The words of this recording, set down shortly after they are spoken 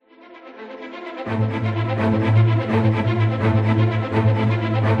Welcome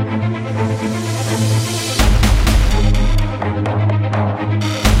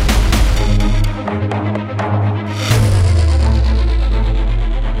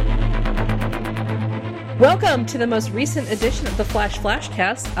to the most recent edition of the Flash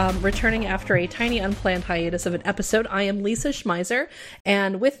Flashcast, returning after a tiny unplanned hiatus of an episode. I am Lisa Schmeiser,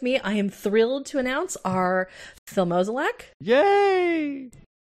 and with me I am thrilled to announce our Phil Mozolak. Yay!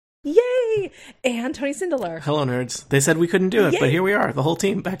 Yay! And Tony Sindelar. Hello, nerds. They said we couldn't do it, Yay! But here we are, the whole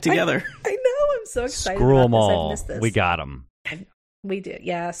team back together. I know, I'm so excited Screw about them this. all. I've missed this. We got them. We did,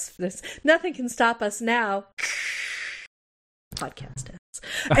 yes. Nothing can stop us now. Podcast ends.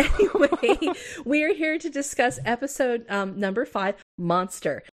 Anyway, we are here to discuss episode number 5,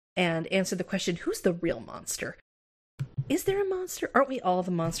 Monster, and answer the question, who's the real monster? Is there a monster? Aren't we all the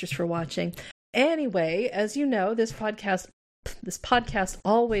monsters for watching? Anyway, as you know, this podcast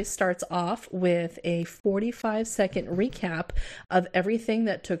always starts off with a 45-second recap of everything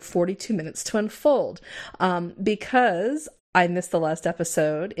that took 42 minutes to unfold. Because I missed the last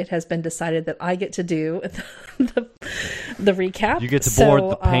episode, it has been decided that I get to do the recap. You get to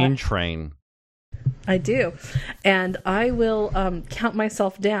board the pain train. I do. And I will count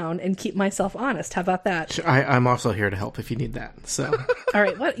myself down and keep myself honest. How about that? Sure, I'm also here to help if you need that. So, all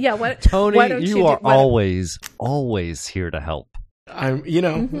right. What? Tony, why don't you are always here to help. I'm,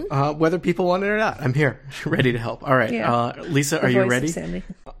 whether people want it or not, I'm here, ready to help. All right. Yeah. Lisa, are you ready?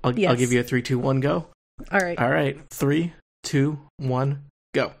 I'll give you a 3, 2, 1, go. All right. All right. 3, 2, 1,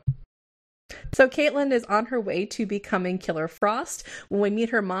 go. So Caitlin is on her way to becoming Killer Frost. When we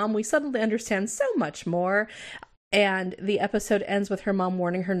meet her mom, we suddenly understand so much more. And the episode ends with her mom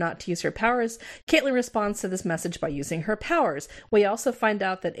warning her not to use her powers. Caitlin responds to this message by using her powers. We also find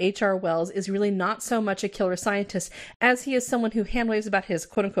out that H.R. Wells is really not so much a killer scientist as he is someone who handwaves about his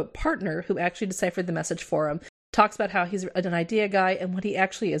quote-unquote partner who actually deciphered the message for him. Talks about how he's an idea guy and what he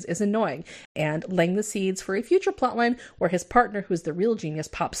actually is annoying, and laying the seeds for a future plotline where his partner, who's the real genius,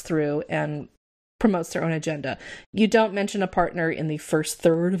 pops through and promotes their own agenda. You don't mention a partner in the first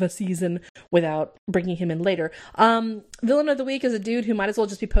third of a season without bringing him in later. Villain of the week is a dude who might as well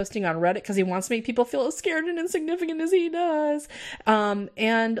just be posting on Reddit because he wants to make people feel as scared and insignificant as he does.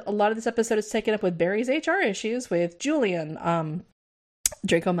 And a lot of this episode is taken up with Barry's HR issues with Julian,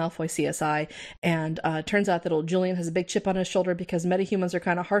 Draco Malfoy CSI, and turns out that old Julian has a big chip on his shoulder because metahumans are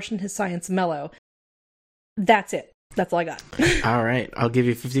kind of harsh and his science mellow. That's it. That's all I got. All right. I'll give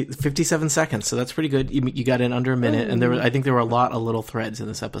you 57 seconds, so that's pretty good. You got in under a minute, and I think there were a lot of little threads in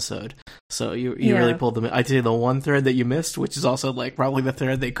this episode, so you really pulled them in. I'd say the one thread that you missed, which is also like probably the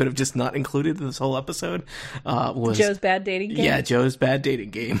thread they could have just not included in this whole episode, was Joe's bad dating game? Yeah, Joe's bad dating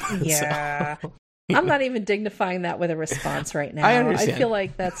game. Yeah. So, I'm not even dignifying that with a response right now. I understand. I feel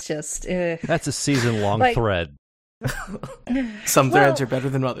like that's just... That's a season-long thread. Some threads are better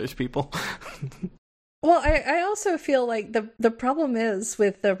than others, people. Well, I also feel like the problem is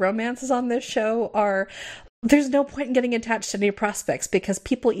with the romances on this show are there's no point in getting attached to any prospects because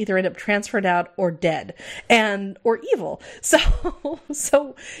people either end up transferred out or dead or evil.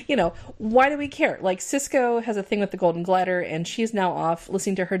 So why do we care? Like Cisco has a thing with the Golden Glider, and she's now off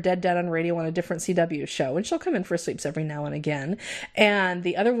listening to her dead dad on radio on a different CW show, and she'll come in for sleeps every now and again. And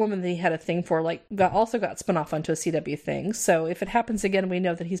the other woman that he had a thing for also got spun off onto a CW thing. So if it happens again, we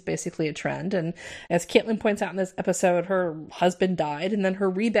know that he's basically a trend. And as Caitlin points out in this episode, her husband died, and then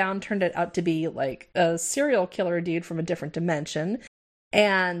her rebound turned out to be like a serial killer dude from a different dimension.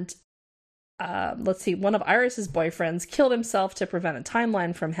 And let's see, one of Iris's boyfriends killed himself to prevent a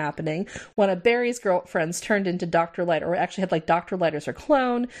timeline from happening. One of Barry's girlfriends turned into Dr. Light, or actually had like Dr. Light as her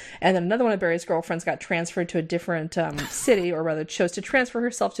clone. And then another one of Barry's girlfriends got transferred to a different city, or rather chose to transfer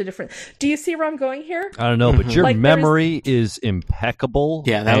herself to a different... Do you see where I'm going here? I don't know, but your memory is impeccable.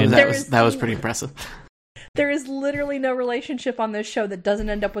 Yeah, that was pretty impressive. There is literally no relationship on this show that doesn't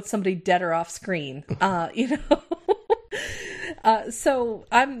end up with somebody dead or off screen. So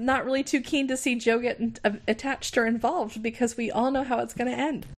I'm not really too keen to see Joe get attached or involved because we all know how it's going to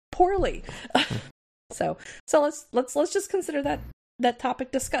end poorly. So let's just consider that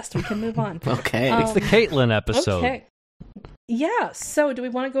topic discussed. We can move on. Okay, it's the Caitlin episode. Okay. Yeah, so do we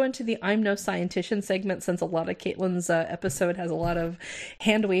want to go into the I'm no scientician segment, since a lot of Caitlin's episode has a lot of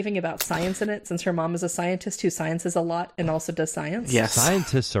hand-waving about science in it, since her mom is a scientist who sciences a lot and also does science? Yes.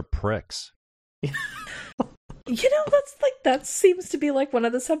 Scientists are pricks. That seems to be like one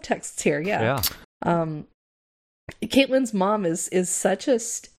of the subtexts here, yeah. Caitlin's mom is such a...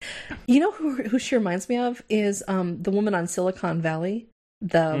 who she reminds me of is the woman on Silicon Valley,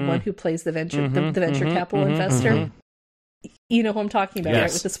 the one who plays the venture capital investor. You know who I'm talking about, yes.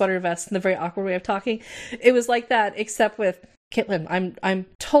 right? With the sweater vest and the very awkward way of talking. It was like that, except with Caitlin. I'm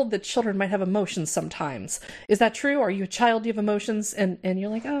told that children might have emotions sometimes. Is that true? Are you a child? Do you have emotions? And you're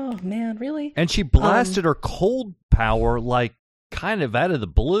like, oh man, really? And she blasted her cold power like kind of out of the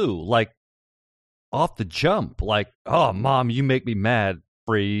blue, like off the jump. Like, oh, Mom, you make me mad.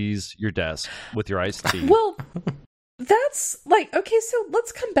 Freeze your desk with your iced tea. Well, that's like, okay, so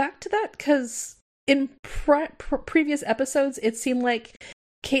let's come back to that, because in previous episodes, it seemed like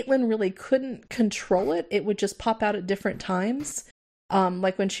Caitlin really couldn't control it. It would just pop out at different times,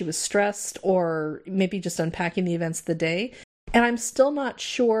 like when she was stressed or maybe just unpacking the events of the day. And I'm still not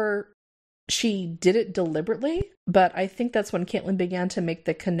sure she did it deliberately, but I think that's when Caitlin began to make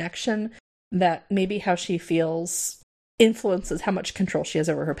the connection that maybe how she feels influences how much control she has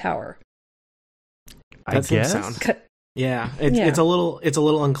over her power. That seems sound. Yeah, it's a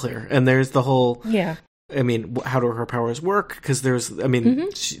little unclear, and there's the whole. Yeah. I mean, how do her powers work? Because there's, I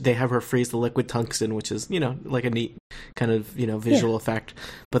mean, they have her freeze the liquid tungsten, which is, like a neat kind of, visual effect.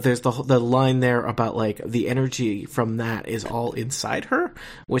 But there's the line there about like the energy from that is all inside her,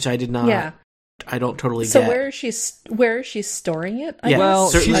 which I did not. Yeah. I don't totally get. So where is she storing it?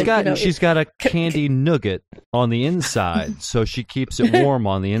 Well, she's got a candy nugget on the inside, so she keeps it warm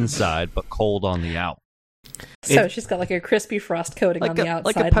on the inside but cold on the out. So she's got like a crispy frost coating on the outside,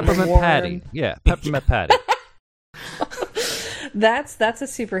 like a peppermint patty. Yeah, peppermint patty. That's a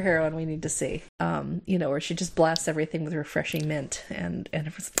superhero we need to see. Where she just blasts everything with refreshing mint, and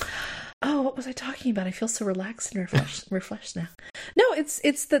it was. Oh, what was I talking about? I feel so relaxed and refreshed now. No,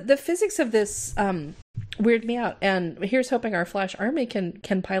 it's the physics of this weird me out. And here's hoping our Flash army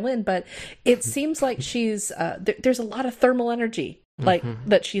can pile in. But it seems like she's there's a lot of thermal energy, like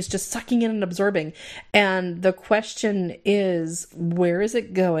that she's just sucking in and absorbing. And the question is, where is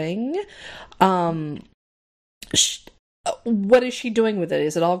it going? What is she doing with it?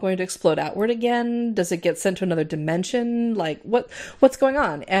 Is it all going to explode outward again? Does it get sent to another dimension? Like what's going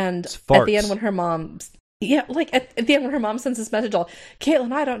on? And at the end when her mom at the end when her mom sends this message,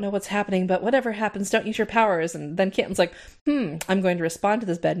 Caitlin, I don't know what's happening, but whatever happens, don't use your powers. And then Caitlin's like, I'm going to respond to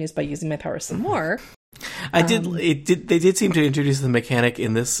this bad news by using my powers some more. They did seem to introduce the mechanic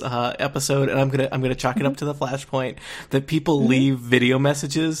in this episode, and I'm gonna chalk it up to the flashpoint that people leave video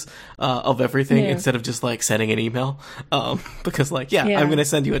messages of everything instead of just like sending an email. Because I'm gonna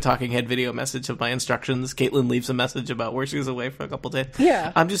send you a talking head video message of my instructions. Caitlin leaves a message about where she was away for a couple days.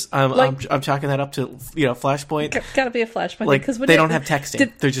 Yeah, I'm chalking that up to flashpoint. Gotta be a flashpoint, like because they don't have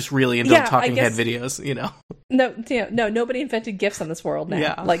texting. They're just really into talking head videos. No, nobody invented GIFs on this world now.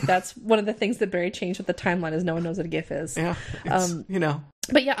 Yeah. Like that's one of the things that Barry changed with the timeline is no one knows what a GIF is. Yeah,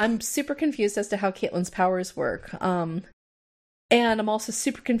 But yeah, I'm super confused as to how Caitlin's powers work. And I'm also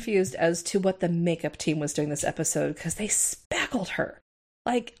super confused as to what the makeup team was doing this episode, because they speckled her.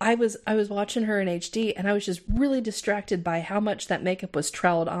 Like I was watching her in HD, and I was just really distracted by how much that makeup was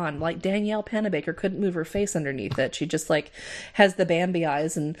troweled on. Like Danielle Panabaker couldn't move her face underneath it. She just like has the Bambi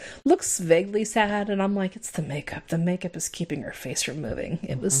eyes and looks vaguely sad. And I'm like, it's the makeup. The makeup is keeping her face from moving.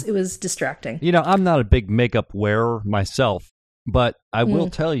 It was distracting. I'm not a big makeup wearer myself, but I will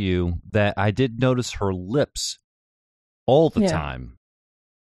tell you that I did notice her lips all the time.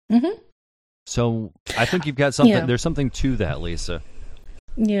 Mm-hmm. So I think you've got something. Yeah. There's something to that, Lisa.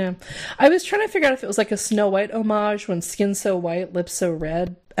 Yeah. I was trying to figure out if it was like a Snow White homage, when skin so white, lips so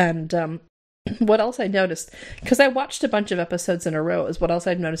red. And what else I noticed, because I watched a bunch of episodes in a row, is what else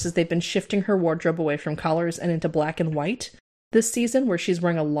I've noticed is they've been shifting her wardrobe away from colors and into black and white this season, where she's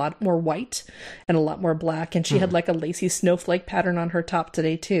wearing a lot more white and a lot more black. And she had like a lacy snowflake pattern on her top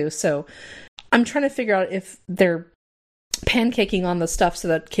today too. So I'm trying to figure out if they're pancaking on the stuff so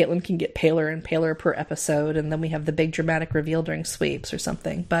that Caitlin can get paler and paler per episode, and then we have the big dramatic reveal during sweeps or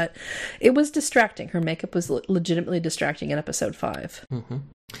something. But it was distracting. Her makeup was legitimately distracting in episode 5. Mm-hmm.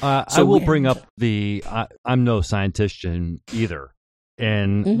 I will bring up I'm no scientist either,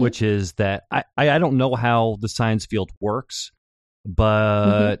 and which is that I don't know how the science field works,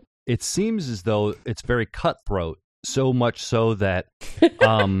 but it seems as though it's very cutthroat, so much so that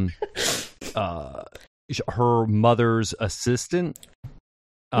her mother's assistant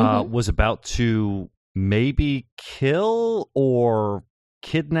was about to maybe kill or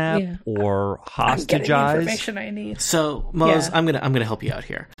kidnap or hostagize. I'm getting the information I need. So, Moz, I'm gonna help you out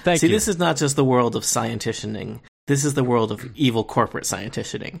here. Thank you. This is not just the world of scientitioning. This is the world of evil corporate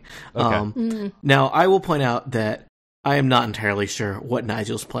scientitioning. Okay. Now, I will point out that I am not entirely sure what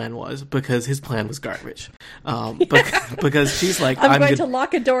Nigel's plan was, because his plan was garbage. Because she's like, I'm going to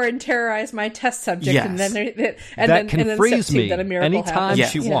lock a door and terrorize my test subject, yes. and then that can freeze me anytime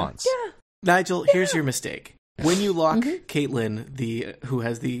she wants. Yeah. Nigel, here's your mistake. when you lock Caitlin, who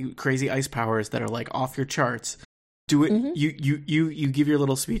has the crazy ice powers that are like off your charts, do it. You give your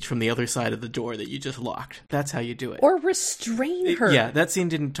little speech from the other side of the door that you just locked. That's how you do it. Or restrain her. Yeah, that scene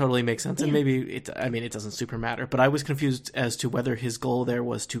didn't totally make sense, and maybe it doesn't super matter. But I was confused as to whether his goal there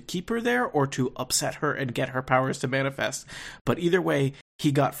was to keep her there or to upset her and get her powers to manifest. But either way,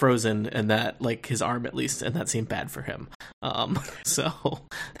 he got frozen, and that, like, his arm at least, and that seemed bad for him. So.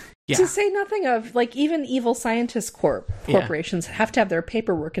 Yeah. To say nothing of, like, even evil scientist corporations have to have their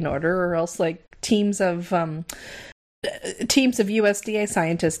paperwork in order, or else, like, teams of USDA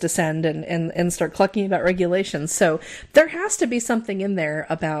scientists descend and start clucking about regulations. So there has to be something in there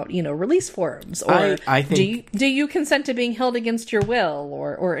about, release forms, or I think, do you consent to being held against your will,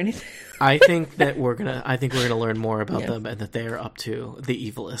 or anything? I think we're gonna learn more about them, and that they are up to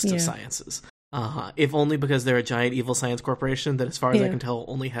the evilest of sciences. If only because they're a giant evil science corporation that, as far as I can tell,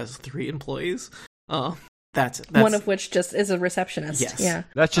 only has 3 employees. That's one of which just is a receptionist. Yes. Yeah,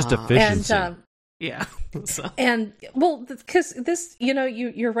 that's just efficiency. Yeah. So. And, well, because this,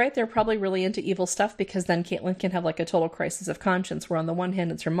 you're right, they're probably really into evil stuff, because then Caitlin can have, like, a total crisis of conscience, where on the one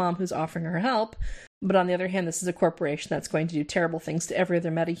hand it's her mom who's offering her help, but on the other hand this is a corporation that's going to do terrible things to every other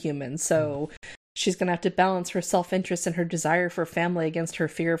metahuman, so she's going to have to balance her self-interest and her desire for family against her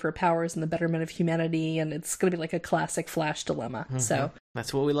fear of her powers and the betterment of humanity, and it's going to be like a classic Flash dilemma. So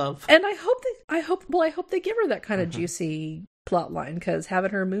that's what we love. And I hope they give her that kind of juicy plot line, because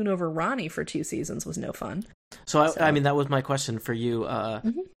having her moon over Ronnie for 2 seasons was no fun. So I mean, that was my question for you,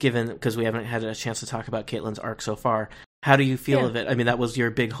 given, because we haven't had a chance to talk about Caitlin's arc so far. How do you feel of it? I mean, that was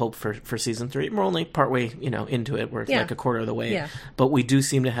your big hope for season 3. We're only partway, into it. We're like a quarter of the way. Yeah. But we do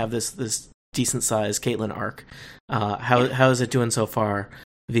seem to have this decent sized Caitlin arc. How is it doing so far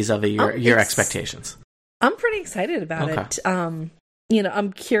vis-a-vis your expectations? I'm pretty excited about it.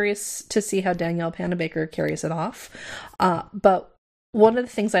 I'm curious to see how Danielle Panabaker carries it off. But one of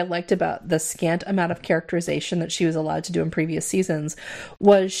the things I liked about the scant amount of characterization that she was allowed to do in previous seasons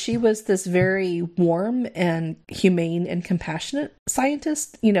was she was this very warm and humane and compassionate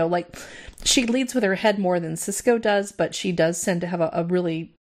scientist. Like, she leads with her head more than Cisco does, but she does tend to have a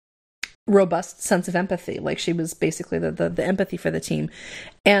really robust sense of empathy. Like, she was basically the empathy for the team.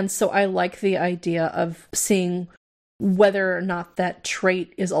 And so I like the idea of seeing whether or not that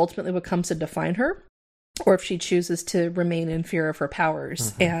trait is ultimately what comes to define her, or if she chooses to remain in fear of her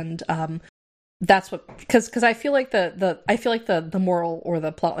powers. And that's what, because I feel like the moral or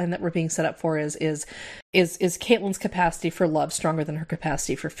the plotline that we're being set up for is Caitlin's capacity for love stronger than her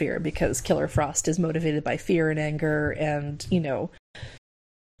capacity for fear, because Killer Frost is motivated by fear and anger, and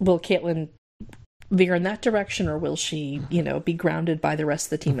will Caitlin veer in that direction, or will she, be grounded by the rest of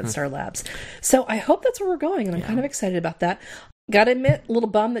the team at Star Labs? So I hope that's where we're going, and I'm kind of excited about that. Gotta admit, a little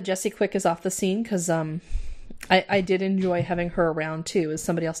bum that Jessie Quick is off the scene, because I did enjoy having her around too as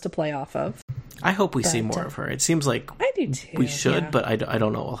somebody else to play off of. I hope we see more of her. It seems like I do too, we should, but I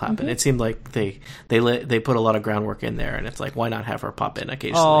don't know what will happen. It seemed like they put a lot of groundwork in there, and it's like, why not have her pop in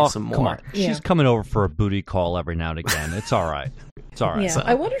occasionally some more? Come on. She's coming over for a booty call every now and again. It's all right. It's all right. Yeah. So.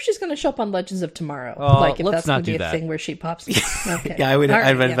 I wonder if she's going to show up on Legends of Tomorrow. Like, if that's going to be a thing where she pops. Okay. Yeah,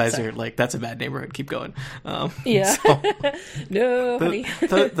 I'd advise her, like, that's a bad neighborhood. Keep going. So, no, honey.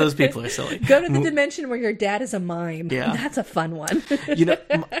 Those people are silly. Go to the dimension where your dad is a mime. Yeah. That's a fun one.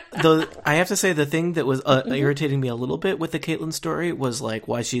 I have to say, the thing that was irritating me a little bit with the Caitlin story was, like,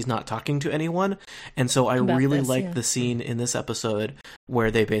 why she's not talking to anyone. And so I really liked the scene in this episode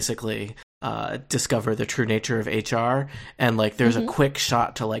where they basically discover the true nature of HR, and, like, there's a quick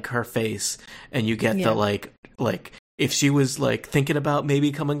shot to, like, her face, and you get the like if she was, like, thinking about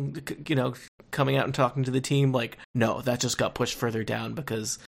maybe coming out and talking to the team, like, no, that just got pushed further down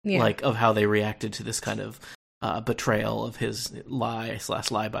because like of how they reacted to this kind of betrayal of his lie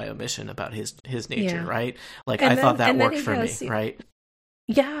by omission about his nature, right? Like, I thought that worked for me, right?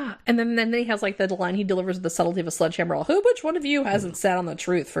 Yeah, and then he has, like, the line he delivers with the subtlety of a sledgehammer. Which one of you hasn't sat on the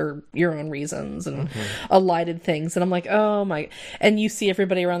truth for your own reasons and elided things? And I'm like, oh my! And you see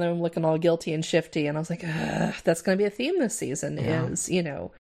everybody around them looking all guilty and shifty, and I was like, that's going to be a theme this season is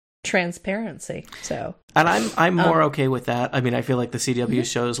transparency. So, and I'm more okay with that. I mean, I feel like the CW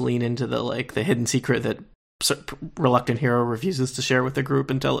shows lean into the hidden secret that reluctant hero refuses to share with the group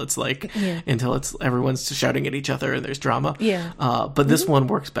until it's everyone's shouting at each other and there's drama. But this one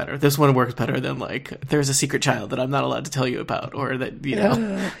works better. This one works better than, like, there's a secret child that I'm not allowed to tell you about, or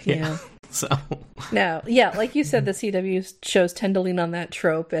that So no, like you said, the CW shows tend to lean on that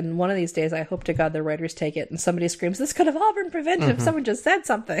trope, and one of these days I hope to God the writers take it and somebody screams, this could have all been prevented if someone just said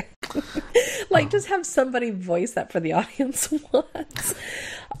something. Like, just have somebody voice that for the audience once.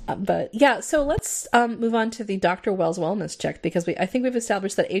 But yeah, so let's move on to the Dr. Wells wellness check, because I think we've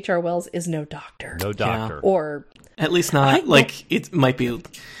established that H.R. Wells is no doctor. No doctor. Yeah. Or at least not it might be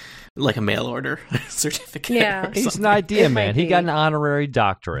like a mail order certificate. Yeah, he's an idea man. He got an honorary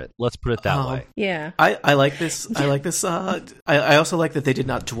doctorate. Let's put it that way. Yeah, I like this. I like this. I also like that they did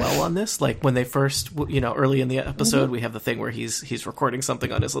not dwell on this. Like when they first, early in the episode, we have the thing where he's recording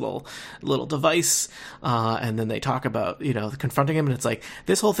something on his little device, and then they talk about confronting him, and it's like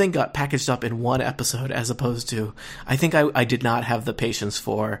this whole thing got packaged up in one episode, as opposed to I think I did not have the patience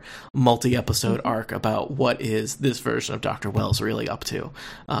for multi-episode arc about what is this version of Dr. Wells really up to.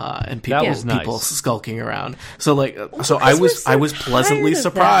 And people skulking around. So I was pleasantly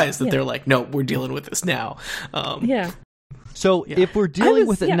surprised that they're like, no, we're dealing with this now. So if we're dealing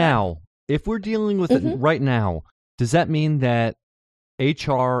with it now, if we're dealing with it right now, does that mean that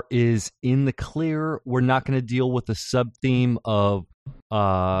HR is in the clear? We're not going to deal with the sub theme of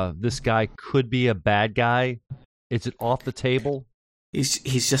this guy could be a bad guy. Is it off the table?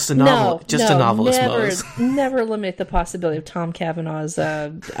 He's just a novelist. Never eliminate the possibility of Tom Cavanaugh's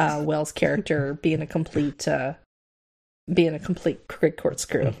Wells character being a complete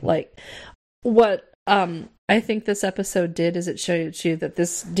corkscrew. Like what I think this episode did is it showed you that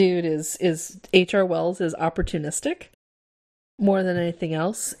this dude is H.R. Wells is opportunistic more than anything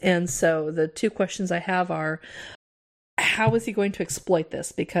else. And so the two questions I have are, how is he going to exploit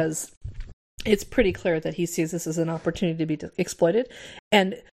this? Because it's pretty clear that he sees this as an opportunity to be exploited.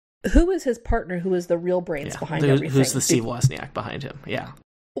 And who is his partner, who is the real brains behind everything? Who's the Steve Wozniak behind him? Yeah.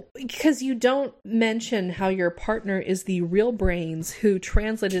 Because you don't mention how your partner is the real brains who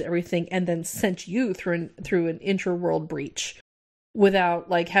translated everything and then sent you through an interworld breach without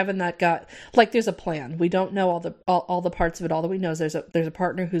having that there's a plan. We don't know all the parts of it. All that we know is there's a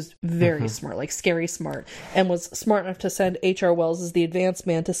partner who's very smart, scary smart, and was smart enough to send H.R. Wells as the advanced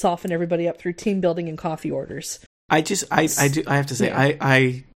man to soften everybody up through team building and coffee orders. I have to say,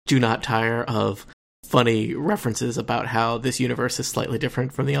 I do not tire of funny references about how this universe is slightly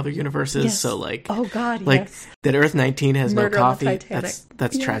different from the other universes. Yes. So yes. that Earth 19 has Murder no coffee. That's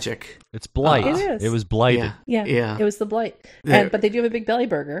yeah. tragic. It's blight. It is. It was blighted. Yeah. It was the blight. But they do have a big belly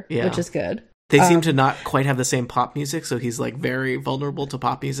burger, which is good. They seem to not quite have the same pop music, so he's very vulnerable to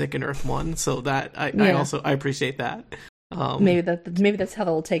pop music in Earth 1. So that I appreciate that. Maybe that's how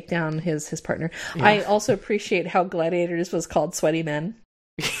they'll take down his partner. Yeah. I also appreciate how Gladiators was called Sweaty Men.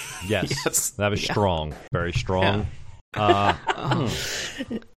 Yes, that was strong, very strong. And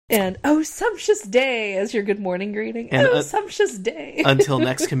sumptuous day as your good morning greeting. And sumptuous day until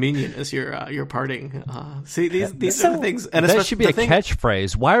next communion as your parting. See these are the things, and that should be a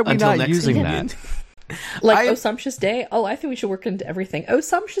catchpage. Why are we not using communion? that? Sumptuous day. I think we should work into everything.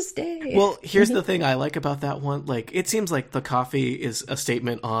 Sumptuous day. Well, here's the thing I like about that one. It seems like the coffee is a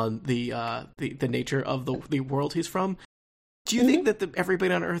statement on the nature of the world he's from. Do you think that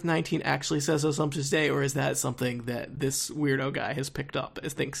everybody on Earth 19 actually says "Oh Sumptuous Day," or is that something that this weirdo guy has picked up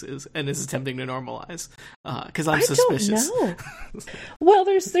is attempting to normalize? Because I'm suspicious. I don't know. Well,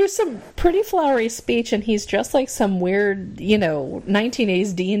 there's some pretty flowery speech, and he's dressed like some weird,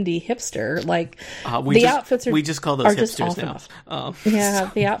 1980s D&D hipster. Outfits are we just call those hipsters now.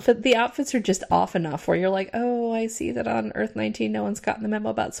 The outfits are just off enough where you're like, oh, I see that on Earth 19, no one's gotten the memo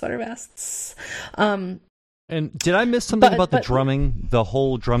about sweater vests. And did I miss something about the drumming, the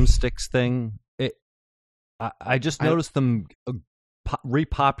whole drumsticks thing? I just noticed them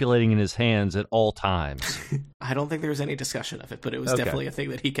repopulating in his hands at all times. I don't think there was any discussion of it, but it was definitely a thing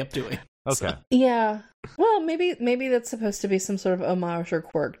that he kept doing. Okay. So. Yeah. Well, maybe that's supposed to be some sort of homage or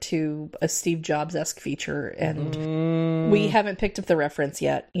quirk to a Steve Jobs-esque feature, and we haven't picked up the reference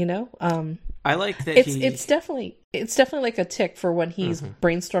yet. I like that it's definitely like a tick for when he's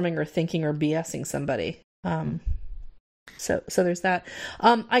brainstorming or thinking or BSing somebody. So there's that.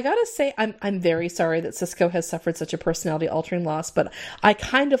 I gotta say, I'm very sorry that Cisco has suffered such a personality altering loss, but I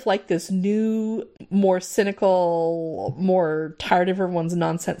kind of like this new, more cynical, more tired of everyone's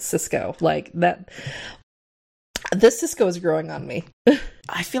nonsense Cisco. This Cisco is growing on me.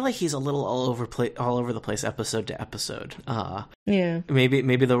 I feel like he's a little all over the place, episode to episode. Yeah.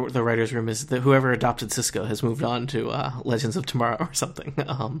 Maybe the writers' room is that whoever adopted Cisco has moved on to Legends of Tomorrow or something.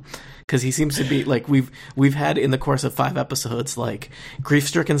 Because he seems to be we've had in the course of 5 episodes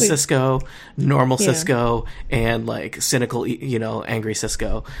grief-stricken Cisco, normal Cisco, and cynical, angry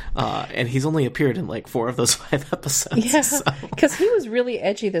Cisco. And he's only appeared in 4 of those 5 episodes. Yeah. Because he was really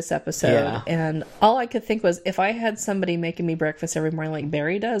edgy this episode, and all I could think was if I had somebody making me breakfast every morning like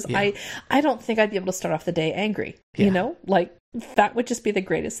Barry does, I don't think I'd be able to start off the day angry. That would just be the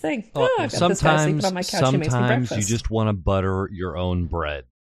greatest thing. I got this guy sleeping on my couch who makes me breakfast. You just want to butter your own bread.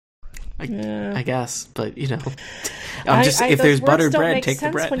 I guess, but you know, if there's buttered bread, take the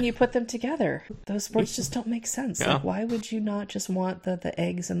bread. When you put them together, those words just don't make sense. Yeah. Like, why would you not just want the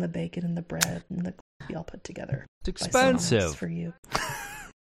eggs and the bacon and the bread and the coffee all put together? It's expensive for you.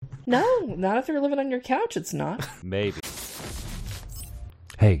 No, not if you're living on your couch. It's not. Maybe.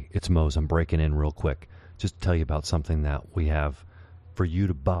 Hey, it's Mose. I'm breaking in real quick just to tell you about something that we have for you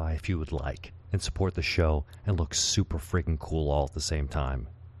to buy if you would like and support the show and look super freaking cool all at the same time.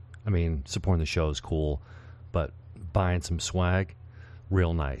 I mean, supporting the show is cool, but buying some swag,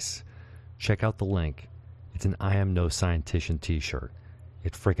 real nice. Check out the link. It's an I Am No Scientician t-shirt.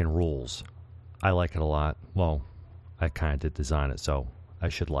 It freaking rules. I like it a lot. Well, I kind of did design it, so I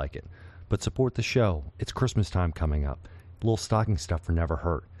should like it. But support the show. It's Christmas time coming up. Little stocking stuffer never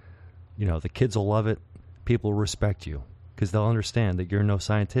hurt. You know, the kids will love it. People will respect you because they'll understand that you're no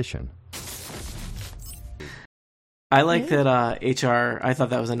scientician. I like that HR, I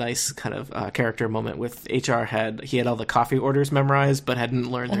thought that was a nice kind of character moment with HR. He had all the coffee orders memorized but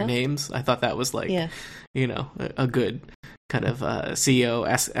hadn't learned their names. I thought that was like, you know, a good kind of CEO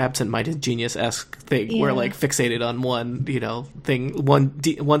absent-minded genius-esque thing where like fixated on one, you know, thing,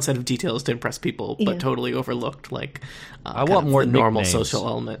 one set of details to impress people but totally overlooked like I want more normal nicknames. Social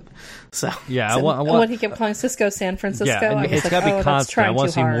element. So I want what he kept calling Cisco San Francisco. Yeah, it's got to be constant. I want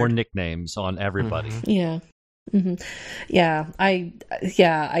to see more nicknames on everybody. Mm-hmm. Yeah. Mm-hmm. Yeah,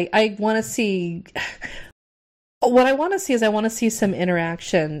 I want to see. What I want to see is I want to see some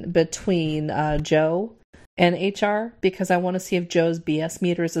interaction between Joe and HR because I want to see if Joe's BS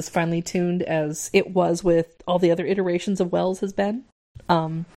meter is as finely tuned as it was with all the other iterations of Wells has been.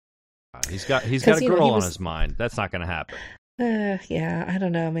 He's got a girl on his mind. That's not going to happen. Yeah, I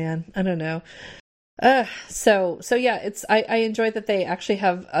don't know, man. I don't know. So yeah, it's I enjoy that they actually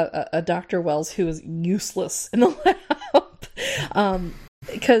have a Dr. Wells who is useless in the lab,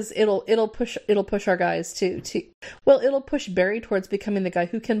 because it'll push our guys it'll push Barry towards becoming the guy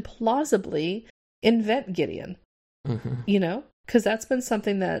who can plausibly invent Gideon, you know, because that's been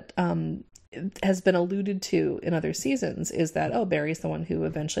something that has been alluded to in other seasons is that Barry's the one who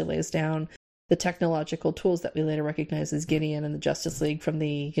eventually lays down the technological tools that we later recognize as Gideon and the Justice League from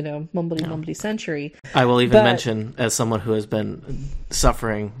the, you know, mumbly century. I will even mention, as someone who has been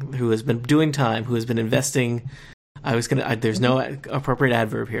suffering, who has been doing time, who has been investing, there's no appropriate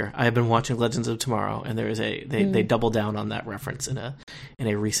adverb here. I have been watching Legends of Tomorrow, and there is they double down on that reference in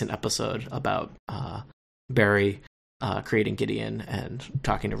a recent episode about Barry creating Gideon and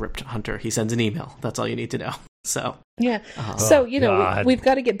talking to Rip Hunter. He sends an email. That's all you need to know. So yeah, so you know we've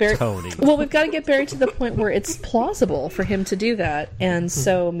got to get Barry. Tony. Well, we've got to get Barry to the point where it's plausible for him to do that, and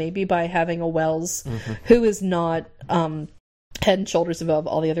so maybe by having a Wells who is not head and shoulders above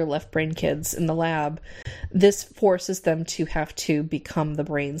all the other left brain kids in the lab, this forces them to have to become the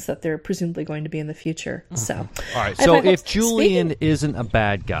brains that they're presumably going to be in the future. So, all right. So if Julian isn't a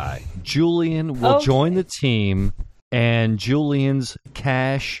bad guy, Julian will join the team, and Julian's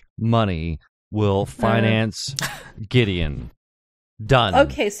cash money will finance Gideon. Done.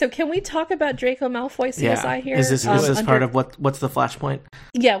 Okay, so can we talk about Draco Malfoy CSI here? Is this part of what's the flashpoint?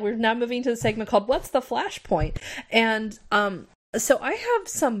 Yeah, we're now moving to the segment called What's the Flashpoint? And so I have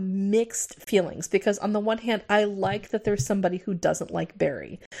some mixed feelings because on the one hand, I like that there's somebody who doesn't like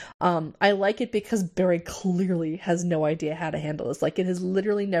Barry. I like it because Barry clearly has no idea how to handle this. Like, it has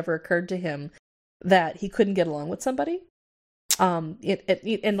literally never occurred to him that he couldn't get along with somebody.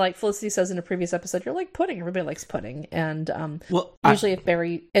 And like Felicity says in a previous episode, you're like pudding. Everybody likes pudding, and usually if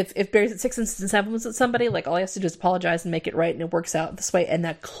Barry's at 6 and 7 with somebody, like all he has to do is apologize and make it right, and it works out this way. And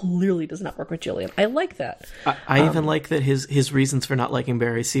that clearly does not work with Julian. I like that. I even like that his reasons for not liking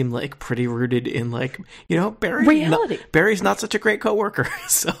Barry seem like pretty rooted in like, you know, reality. Barry's not such a great coworker,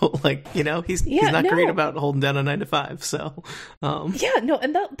 so like, you know, he's not great about holding down a 9 to 5. So and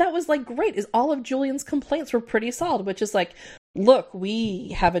that was like great. Is all of Julian's complaints were pretty solid, which is like, look, we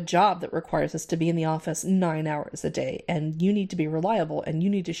have a job that requires us to be in the office 9 hours a day, and you need to be reliable, and you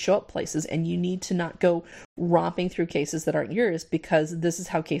need to show up places, and you need to not go romping through cases that aren't yours, because this is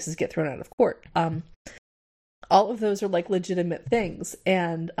how cases get thrown out of court. All of those are like legitimate things,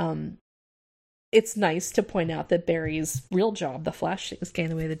 and it's nice to point out that Barry's real job, the Flash thing, is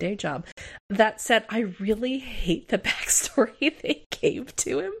getting away the day job. That said, I really hate the backstory they gave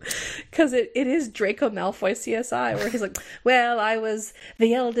to him, because it is Draco Malfoy CSI, where he's like, well, I was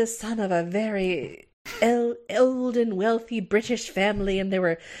the eldest son of a very old and wealthy British family, and there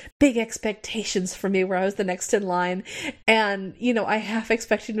were big expectations for me where I was the next in line. And, I half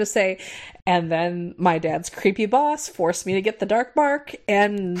expected him to say, and then my dad's creepy boss forced me to get the dark mark,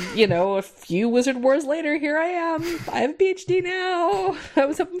 and, a few Wizard Wars later, here I am. I have a PhD now. I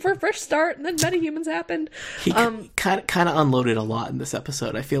was hoping for a fresh start, and then metahumans happened. He kind of unloaded a lot in this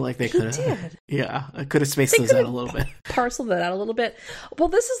episode. I feel like they could have... Yeah, I could have spaced those out a little bit. Parceled that out a little bit. Well,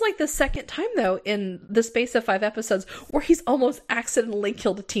 this is like the second time, though, in the space of 5 episodes where he's almost accidentally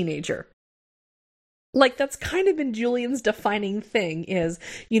killed a teenager. Like, that's kind of been Julian's defining thing is,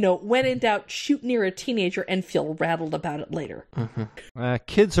 when in doubt, shoot near a teenager and feel rattled about it later. Mm-hmm.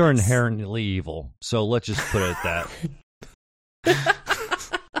 Kids are inherently evil, so let's just put it at that.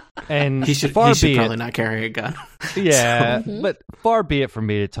 And he should probably not carry a gun. Yeah, but far be it from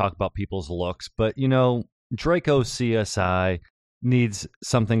me to talk about people's looks. But, Draco CSI needs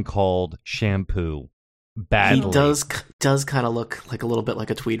something called shampoo. Badly. He does kind of look like a little bit like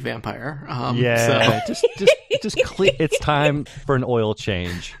a tweed vampire. Just it's time for an oil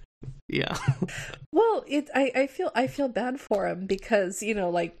change. Yeah. Well, I feel bad for him because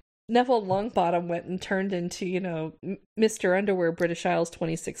like Neville Longbottom went and turned into Mr. Underwear British Isles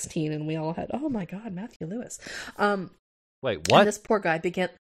 2016, and we all had, oh my God, Matthew Lewis. Wait, what? And this poor guy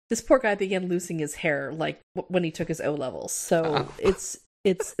began losing his hair like when he took his O levels. So it's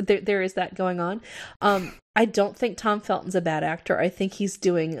there is that going on. I don't think Tom Felton's a bad actor. I think he's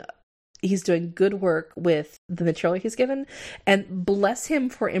doing good work with the material he's given, and bless him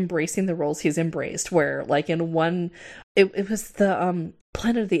for embracing the roles he's embraced. Where like in one, it was the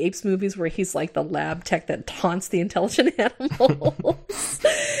Planet of the Apes movies where he's like the lab tech that taunts the intelligent animals.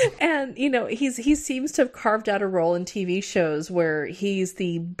 And he seems to have carved out a role in TV shows where he's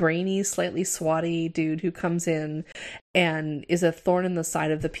the brainy, slightly swatty dude who comes in and is a thorn in the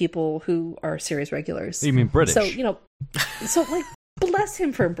side of the people who are series regulars. You mean British? So so like bless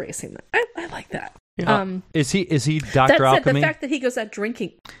him for embracing that. I like that. Is he Dr. Alchemy? The fact that he goes out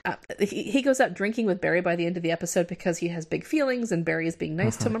drinking, he goes out drinking with Barry by the end of the episode because he has big feelings and Barry is being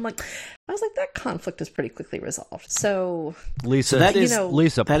nice to him. I was like, that conflict is pretty quickly resolved. So Lisa,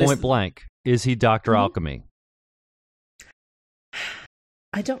 point blank, is he Dr. Alchemy?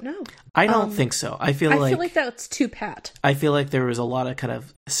 I don't know. I don't think so. I feel like that's too pat. I feel like there was a lot of kind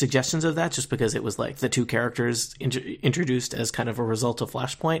of suggestions of that just because it was like the two characters introduced as kind of a result of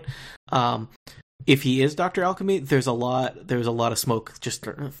Flashpoint. If he is Dr. Alchemy, there's a lot of smoke just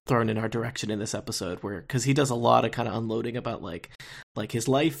thrown in our direction in this episode because he does a lot of kind of unloading about like his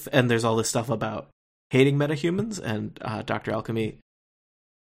life, and there's all this stuff about hating metahumans, and Dr. Alchemy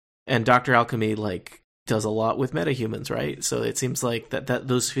like does a lot with metahumans, right? So it seems like that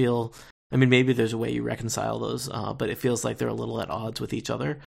those feel, I mean, maybe there's a way you reconcile those, but it feels like they're a little at odds with each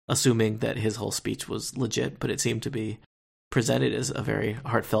other, assuming that his whole speech was legit, but it seemed to be presented as a very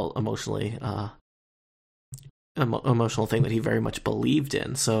heartfelt, emotional thing that he very much believed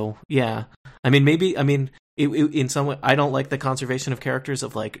in. So yeah, in some way, I don't like the conservation of characters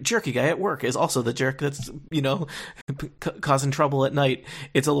of like jerky guy at work is also the jerk that's causing trouble at night.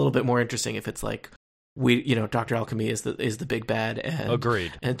 It's a little bit more interesting if it's like Dr. Alchemy is the big bad, and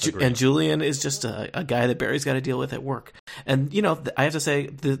agreed. And Julian is just a guy that Barry's got to deal with at work. And I have to say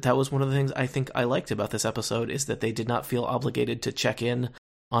that was one of the things I think I liked about this episode is that they did not feel obligated to check in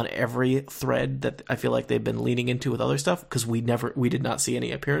on every thread that I feel like they've been leaning into with other stuff, because we did not see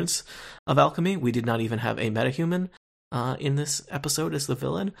any appearance of Alchemy. We did not even have a metahuman in this episode as the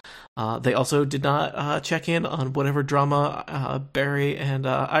villain. They also did not check in on whatever drama Barry and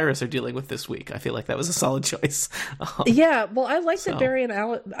Iris are dealing with this week. I feel like that was a solid choice. Yeah, well, I like that Barry and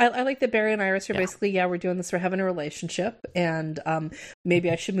I like that Barry and Iris are basically, we're doing this, we're having a relationship, and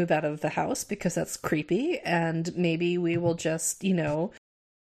maybe I should move out of the house because that's creepy, and maybe we will just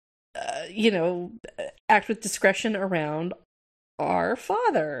act with discretion around our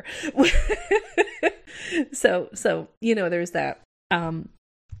father. so there's that.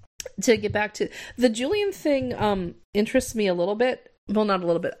 To get back to the Julian thing, interests me a little bit. Well, not a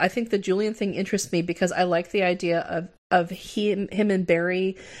little bit. I think the Julian thing interests me because I like the idea of him and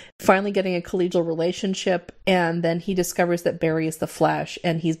Barry finally getting a collegial relationship, and then he discovers that Barry is the Flash,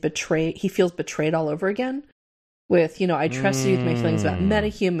 and he feels betrayed all over again. With, I trusted you with my feelings about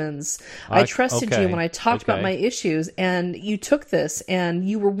metahumans. I trusted you when I talked about my issues, and you took this, and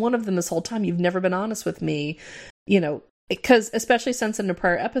you were one of them this whole time. You've never been honest with me, because especially since in a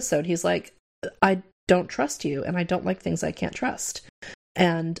prior episode, he's like, I don't trust you, and I don't like things I can't trust.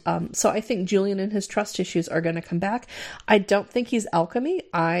 And so I think Julian and his trust issues are going to come back. I don't think he's Alchemy.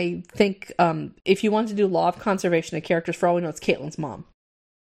 I think if you want to do law of conservation of characters, for all we know, it's Caitlin's mom.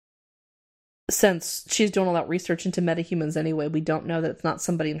 since she's doing all that research into metahumans anyway, we don't know that it's not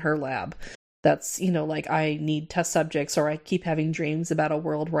somebody in her lab that's, like, I need test subjects, or I keep having dreams about a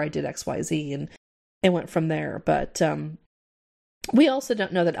world where I did XYZ, and it went from there. But we also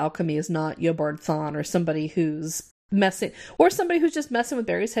don't know that alchemy is not Yobard Thawne, or somebody who's messing, or somebody who's just messing with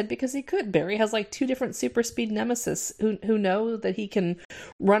Barry's head because he could. Barry has like 2 different super speed nemesis who know that he can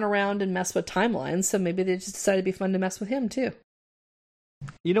run around and mess with timelines, so maybe they just decided to be fun to mess with him too.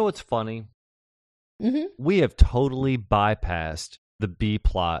 You know what's funny? Mm-hmm. We have totally bypassed the B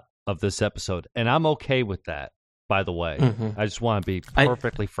plot of this episode, and I'm okay with that, by the way. Mm-hmm. I just want to be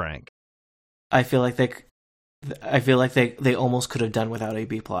perfectly frank. I feel like they almost could have done without a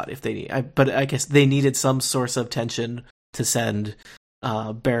B plot if they need. But I guess they needed some source of tension to send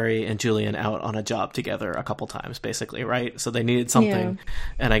Barry and Julian out on a job together a couple times, basically, right? So they needed something,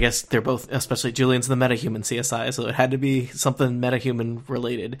 and I guess they're both, especially Julian's the metahuman CSI, so it had to be something metahuman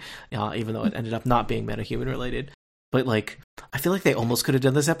related, even though it ended up not being metahuman related. But like, I feel like they almost could have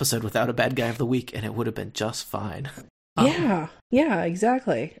done this episode without a bad guy of the week, and it would have been just fine. Yeah,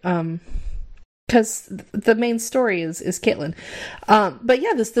 exactly. Because the main story is Caitlin. But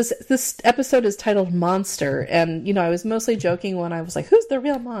yeah, this episode is titled Monster, and I was mostly joking when I was like, who's the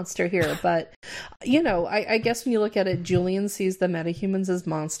real monster here? But I guess when you look at it, Julian sees the metahumans as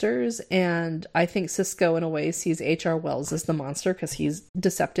monsters, and I think Cisco in a way sees H.R. Wells as the monster because he's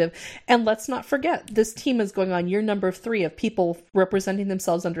deceptive. And let's not forget, this team is going on year number 3 of people representing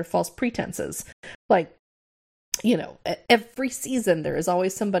themselves under false pretenses. Like, every season there is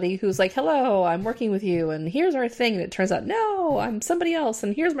always somebody who's like, hello, I'm working with you, and here's our thing, and it turns out, no, I'm somebody else,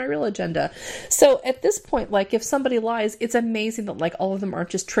 and here's my real agenda. So at this point, like, if somebody lies, it's amazing that, like, all of them aren't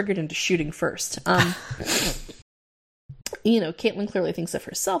just triggered into shooting first. Caitlin clearly thinks of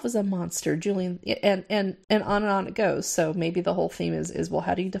herself as a monster, Julian, and on it goes. So maybe the whole theme is, well,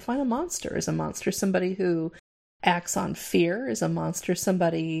 how do you define a monster? Is a monster somebody who acts on fear? Is a monster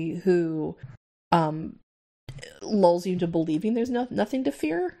somebody who lulls you into believing there's nothing to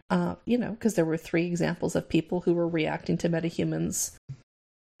fear? Because there were 3 examples of people who were reacting to metahumans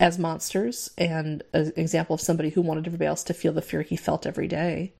as monsters, and an example of somebody who wanted everybody else to feel the fear he felt every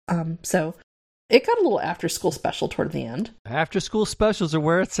day. So it got a little after school special toward the end. After school specials are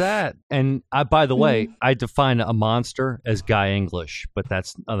where it's at. And by the way, I define a monster as Guy English, but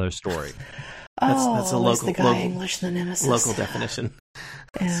that's another story. That's a local, the Guy English, the nemesis. Local definition.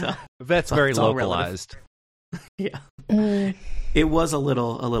 Yeah. So, that's very localized. Yeah. It was a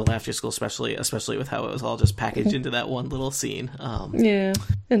little after school, especially with how it was all just packaged into that one little scene.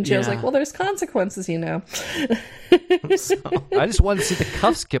 And Joe's like, well, there's consequences, So. I just wanted to see the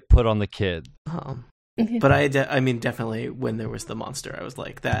cuffs get put on the kid. But I mean, definitely when there was the monster, I was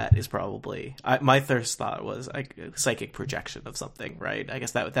like, that is probably, my first thought was like a psychic projection of something, right? I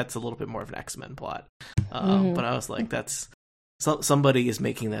guess that's a little bit more of an X-Men plot. But I was like, that's, somebody is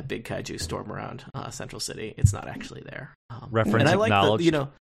making that big kaiju storm around Central City. It's not actually there. Reference and I like acknowledged.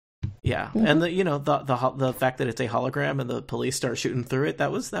 And the fact that it's a hologram and the police start shooting through it,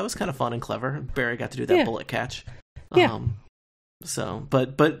 that was kind of fun and clever. Barry got to do that bullet catch. So,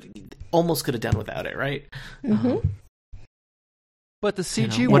 but almost could have done without it, right? But the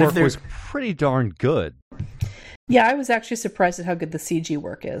CG work was pretty darn good. Yeah, I was actually surprised at how good the CG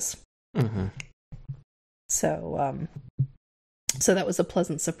work is. So that was a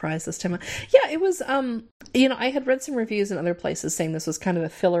pleasant surprise this time. Yeah, it was, I had read some reviews in other places saying this was kind of a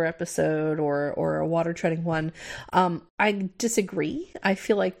filler episode or a water treading one. I disagree. I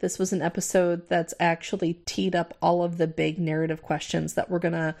feel like this was an episode that's actually teed up all of the big narrative questions that we're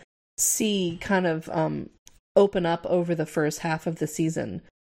going to see kind of open up over the first half of the season.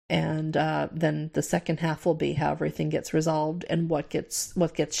 And then the second half will be how everything gets resolved and what gets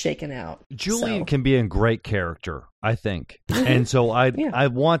shaken out. Julian can be a great character, I think, and so I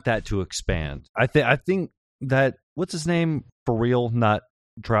want that to expand. I think that, what's his name for real? Not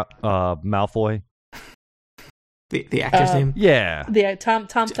Malfoy. The actor's name? Yeah, Tom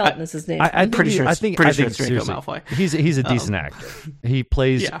Felton is his name. I'm pretty sure. I think it's Draco Malfoy. He's a decent actor. He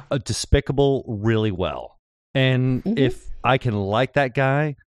plays a Despicable really well, and if I can like that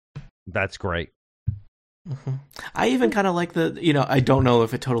guy, that's great. I even kind of like I don't know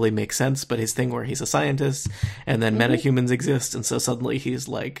if it totally makes sense, but his thing where he's a scientist and then metahumans exist, and so suddenly he's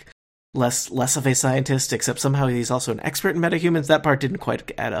like less of a scientist, except somehow he's also an expert in metahumans. That part didn't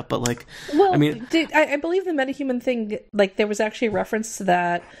quite add up, but like, well, I mean, I believe the metahuman thing, like, there was actually a reference to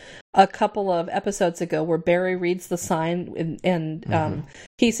that a couple of episodes ago where Barry reads the sign and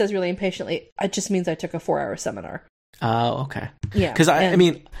he says really impatiently, "It just means I took a 4-hour seminar." Oh, okay. Yeah. Because I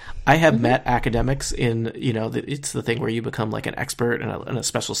mean, I have met academics in, it's the thing where you become like an expert in a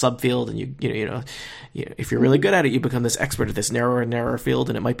special subfield, and you if you're really good at it, you become this expert at this narrower and narrower field,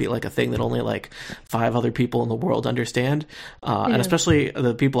 and it might be like a thing that only like 5 other people in the world understand. And especially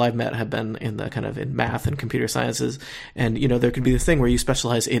the people I've met have been in the kind of in math and computer sciences, and there could be this thing where you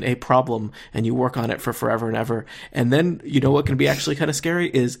specialize in a problem and you work on it for forever and ever, and then what can be actually kind of scary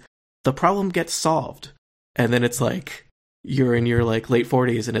is the problem gets solved, and then it's like you're in your like late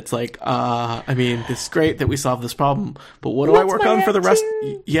 40s, and it's like, it's great that we solved this problem, but what do I work on for the rest?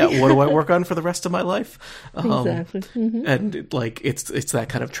 Yeah, what do I work on for the rest of my life? Exactly. And it's that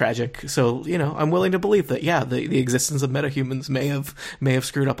kind of tragic. So I'm willing to believe that the existence of metahumans may have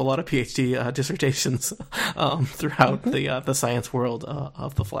screwed up a lot of PhD dissertations throughout the science world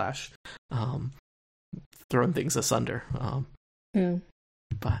of the Flash, throwing things asunder.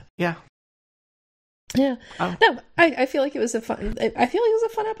 But yeah. Yeah. No, I feel like it was a fun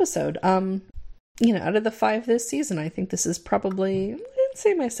episode. Out of the 5 this season, I think this is probably, I'd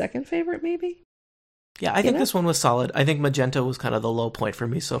say, my second favorite, maybe. Yeah, I think this one was solid. I think Magenta was kind of the low point for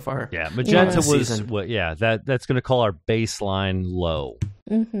me so far. Yeah, Magenta was that's going to call our baseline low.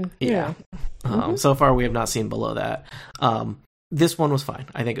 Mm-hmm. Yeah. So far we have not seen below that. This one was fine.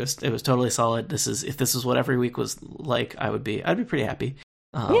 I think it was totally solid. If this is what every week was like, I'd be pretty happy.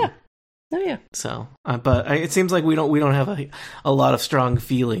 Yeah. Oh yeah. So, but it seems like we don't have a lot of strong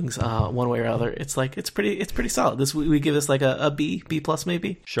feelings one way or other. It's like it's pretty solid. This we give this like a B plus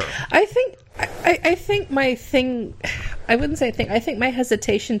maybe. Sure. I think my thing, I wouldn't say thing. I think my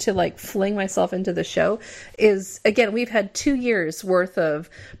hesitation to like fling myself into the show is, again, we've had 2 years worth of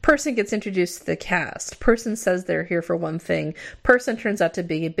person gets introduced to the cast, person says they're here for one thing, person turns out to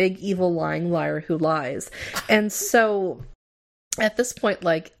be a big evil lying liar who lies, and so. At this point,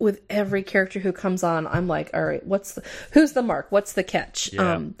 like with every character who comes on, I'm like, all right, who's the mark? What's the catch?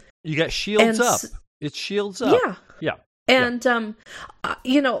 Yeah. You got shields up. It's shields up. Yeah. And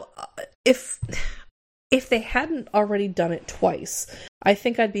if they hadn't already done it twice, I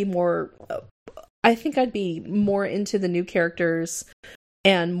think I'd be more into the new characters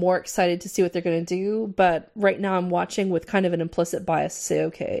and more excited to see what they're going to do. But right now I'm watching with kind of an implicit bias to say,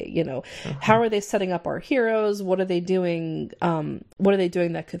 okay, how are they setting up our heroes? What are they doing? What are they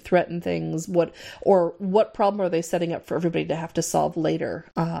doing that could threaten things? What problem are they setting up for everybody to have to solve later?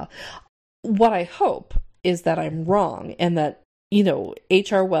 What I hope is that I'm wrong, and that,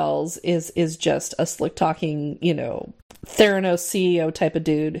 H.R. Wells is just a slick talking, Theranos CEO type of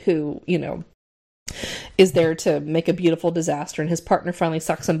dude who, is there to make a beautiful disaster, and his partner finally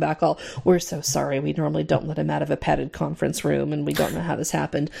sucks him back all, we're so sorry, we normally don't let him out of a padded conference room, and we don't know how this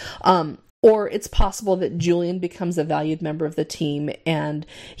happened. Or it's possible that Julian becomes a valued member of the team, and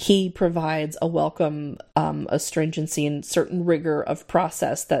he provides a welcome astringency and certain rigor of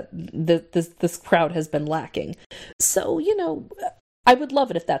process that this crowd has been lacking. So, I would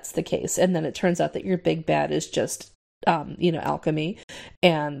love it if that's the case, and then it turns out that your big bad is just alchemy,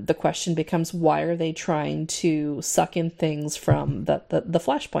 and the question becomes, why are they trying to suck in things from the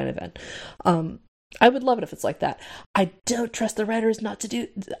Flashpoint event? I would love it if it's like that. I don't trust the writers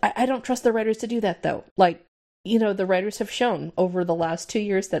I don't trust the writers to do that, though. Like, the writers have shown over the last 2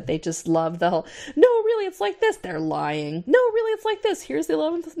 years that they just love the whole, no, really, it's like this, they're lying. No, really, it's like this, here's the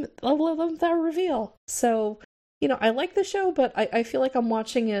 11th hour reveal. So, I like the show, but I feel like I'm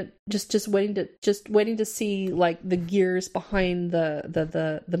watching it just waiting to see like the gears behind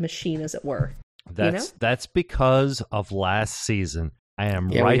the machine, as it were. That's because of last season. I am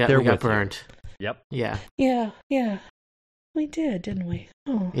right there with burned. You. Yep. Yeah. Yeah. We did, didn't we?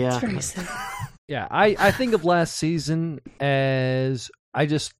 Oh, yeah. It's very sad. Yeah, I think of last season as, I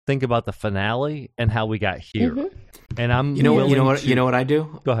just think about the finale and how we got here. Mm-hmm. And I'm you know what I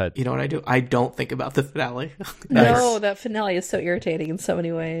do? Go ahead. You know what I do? I don't think about the finale. No, that finale is so irritating in so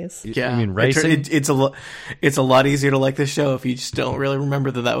many ways. Yeah, you mean racing? It's a lot easier to like this show if you just don't really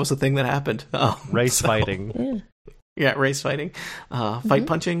remember that was the thing that happened. Fighting. Yeah, race fighting, fight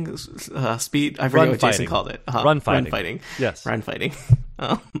punching, speed. I forget what Jason called it. Run fighting. Yes, run fighting.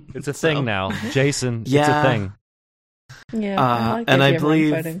 It's a thing now, Jason. Yeah. It's a thing. Yeah, I like and I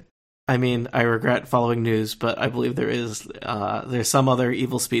believe. I mean, I regret following news, but I believe there's some other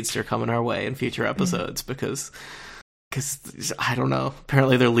evil speedster coming our way in future episodes because I don't know.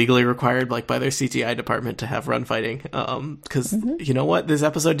 Apparently, they're legally required, like by their CGI department, to have run fighting. Because you know what, this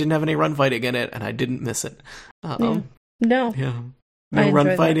episode didn't have any run fighting in it, and I didn't miss it. No,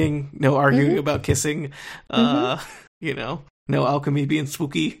 run fighting, no arguing about kissing. No alchemy being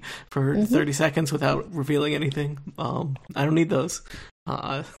spooky for 30 seconds without revealing anything. I don't need those.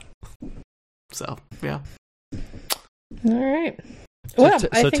 So yeah. All right. Well,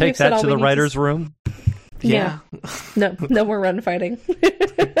 so take that to the writer's room. Yeah. No more run fighting.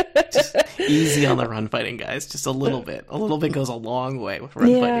 Just easy on the run fighting, guys. Just a little bit. A little bit goes a long way with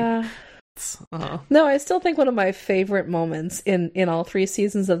run fighting. No, I still think one of my favorite moments in all 3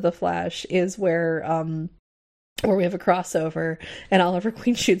 seasons of The Flash is where we have a crossover and Oliver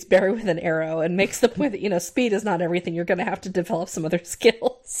Queen shoots Barry with an arrow and makes the point that, speed is not everything. You're going to have to develop some other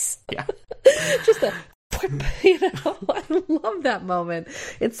skills. Yeah. Just a, I love that moment.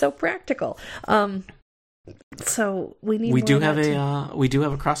 It's so practical. So we do have a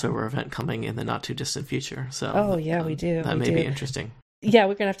crossover event coming in the not too distant future. So we do. That may be interesting. Yeah,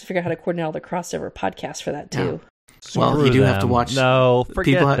 we're gonna have to figure out how to coordinate all the crossover podcasts for that too. Yeah. Well, you do have to watch. No,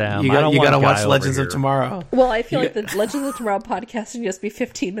 forget them. You got to watch Legends of Tomorrow. Well, I feel like the Legends of Tomorrow podcast would just be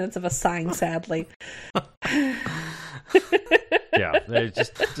 15 minutes of us sighing sadly. Yeah,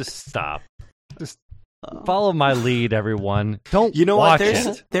 just stop. Just follow my lead, everyone. Don't watch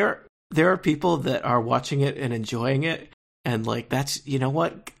it. There are people that are watching it and enjoying it, and like that's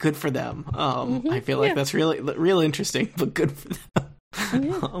good for them. I feel like that's really interesting, but good for them.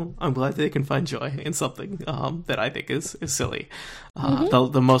 I'm glad they can find joy in something that I think is silly.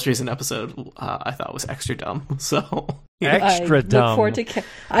 The most recent episode I thought was extra dumb. So extra dumb.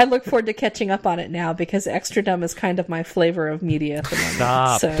 I look forward to catching up on it now because extra dumb is kind of my flavor of media at the moment.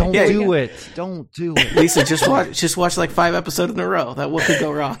 Stop! So, Don't do it. Don't do it, Lisa. Just watch like 5 episodes in a row. What could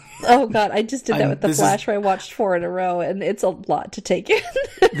go wrong? Oh God, I just did that with The Flash, where I watched 4 in a row, and it's a lot to take in.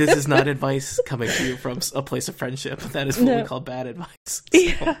 This is not advice coming to you from a place of friendship. That is what we call bad advice. So.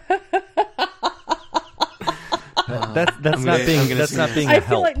 Yeah. That's not being. I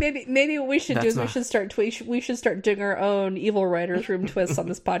feel like maybe what we should do is we should start doing our own evil writers room twists on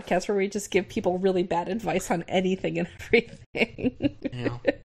this podcast where we just give people really bad advice on anything and everything. Yeah.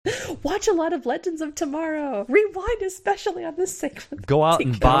 Watch a lot of Legends of Tomorrow. Rewind, especially on this segment. Go out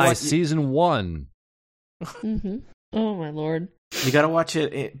and buy season 1. Mm-hmm. Oh my lord! You got to watch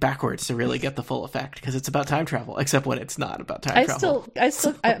it backwards to really get the full effect because it's about time travel. Except when it's not about time travel.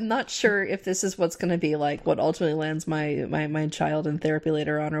 I'm not sure if this is what's going to be like what ultimately lands my child in therapy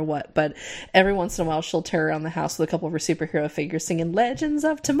later on or what. But every once in a while, she'll tear around the house with a couple of her superhero figures singing "Legends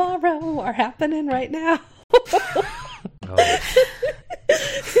of Tomorrow" are happening right now.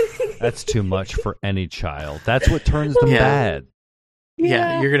 That's too much for any child. That's what turns them bad.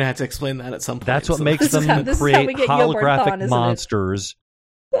 Yeah, you're going to have to explain that at some point. That's what makes them create holographic monsters.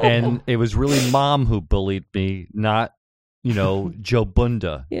 And it was really Mom who bullied me, not, Joe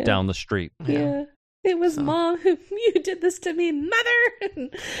Bunda down the street. Yeah. It was Mom who, you did this to me, Mother!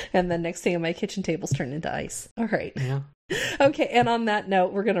 And then next thing my kitchen table's turned into ice. All right. Yeah. Okay, and on that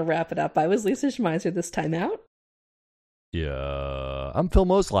note, we're going to wrap it up. I was Lisa Schmeiser this time out. Yeah. I'm Phil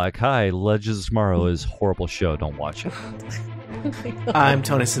Mozolak. Hi, Legends of Tomorrow is a horrible show. Don't watch it. I'm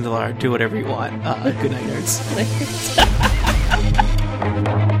Tony Sindelar. Do whatever you want. Good night, nerds.